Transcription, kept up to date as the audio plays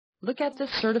Look at this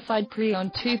certified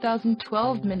pre-owned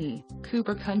 2012 Mini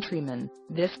Cooper Countryman.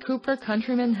 This Cooper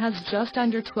Countryman has just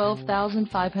under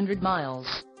 12,500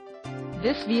 miles.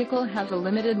 This vehicle has a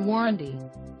limited warranty.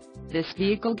 This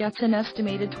vehicle gets an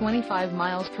estimated 25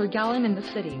 miles per gallon in the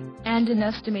city, and an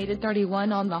estimated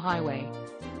 31 on the highway.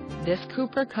 This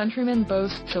Cooper Countryman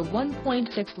boasts a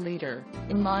 1.6-liter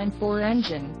inline-4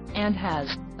 engine, and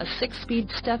has a 6-speed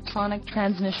Steptronic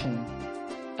transmission.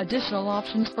 Additional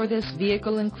options for this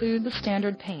vehicle include the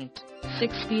standard paint,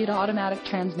 6-speed automatic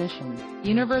transmission,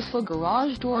 universal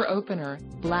garage door opener,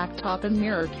 blacktop and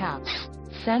mirror caps,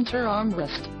 center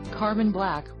armrest, carbon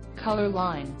black, color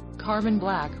line, carbon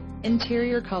black,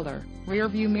 interior color, rear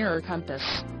view mirror compass,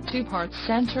 2-part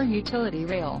center utility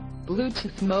rail,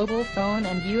 Bluetooth mobile phone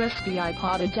and USB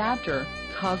iPod adapter,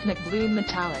 cosmic blue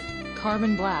metallic,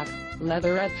 carbon black,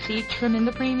 leatherette seat trim in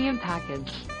the premium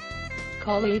package.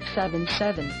 Call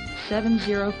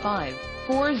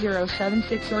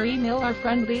 877-705-4076 or email our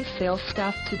friendly sales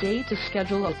staff today to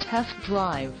schedule a test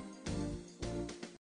drive.